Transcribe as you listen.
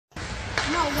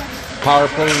Power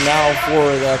play now for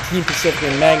the Team Pacific,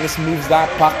 and Magnus moves that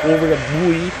puck over to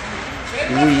Bowie.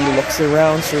 Bowie looks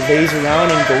around, surveys around,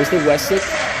 and goes to Wessick.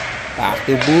 Back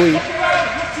to Bowie.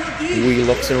 Bowie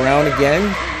looks around again,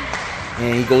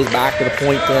 and he goes back to the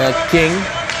point to King.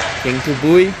 King to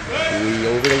Bowie. Bowie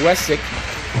over to Wessick.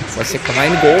 Wessick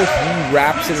behind the goal. He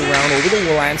wraps it around over to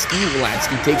Wolanski.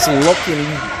 Wolanski takes a look, and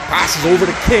he passes over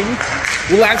to King.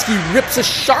 Wolanski rips a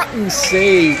shot and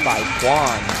saved by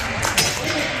Kwan.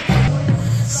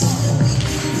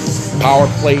 Power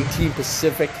play, Team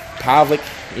Pacific. Pavlik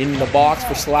in the box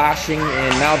for slashing,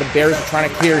 and now the Bears are trying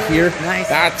to clear here. Nice.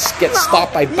 That gets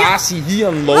stopped by Bassi. He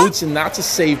unloads, and that's a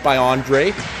save by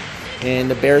Andre. And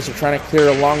the Bears are trying to clear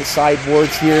along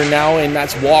sideboards here now, and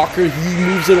that's Walker. He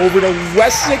moves it over to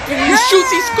Wessick, and he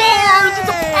shoots, he scores! It's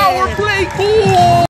a power play goal!